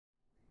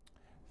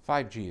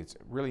5G, it's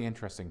really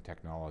interesting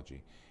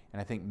technology. And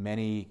I think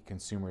many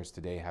consumers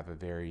today have a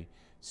very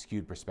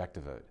skewed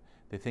perspective of it.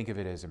 They think of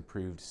it as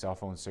improved cell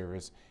phone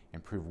service,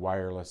 improved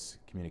wireless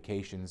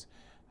communications,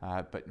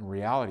 but in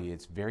reality,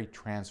 it's very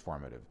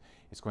transformative.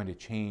 It's going to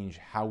change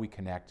how we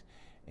connect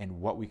and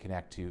what we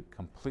connect to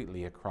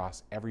completely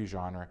across every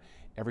genre,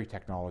 every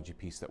technology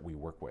piece that we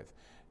work with.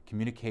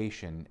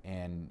 Communication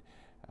and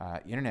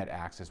internet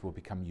access will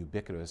become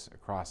ubiquitous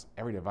across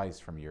every device,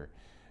 from your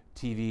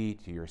TV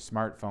to your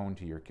smartphone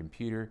to your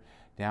computer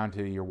down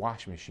to your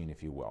washing machine,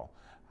 if you will.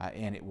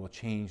 And it will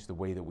change the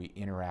way that we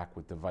interact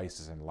with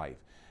devices in life.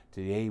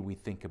 Today we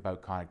think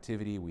about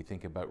connectivity, we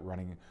think about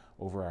running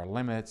over our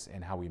limits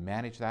and how we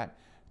manage that.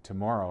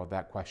 Tomorrow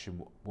that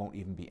question won't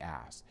even be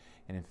asked.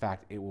 And in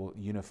fact, it will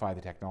unify the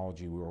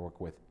technology we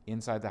work with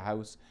inside the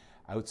house,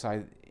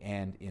 outside,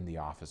 and in the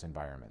office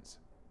environments.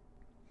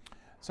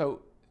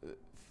 So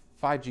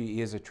 5G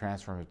is a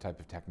transformative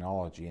type of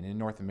technology, and in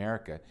North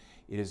America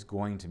it is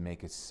going to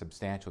make a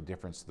substantial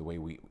difference to the way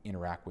we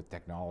interact with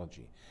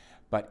technology.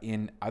 But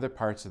in other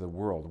parts of the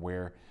world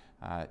where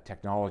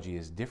technology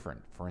is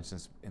different, for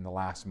instance in the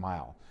last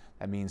mile,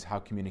 that means how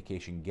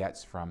communication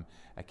gets from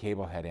a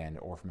cable head end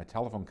or from a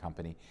telephone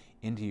company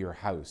into your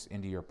house,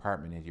 into your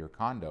apartment, into your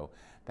condo,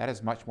 that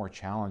is much more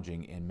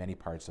challenging in many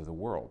parts of the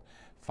world.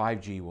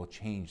 5G will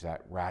change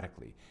that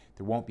radically.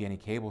 There won't be any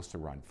cables to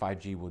run.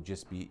 5G will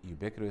just be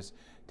ubiquitous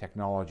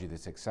technology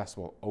that's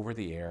accessible over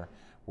the air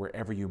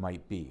wherever you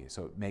might be.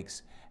 So it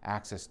makes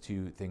access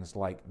to things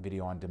like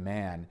video on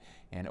demand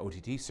and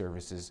OTT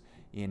services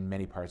in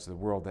many parts of the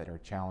world that are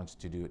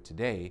challenged to do it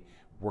today,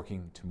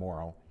 working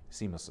tomorrow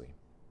seamlessly.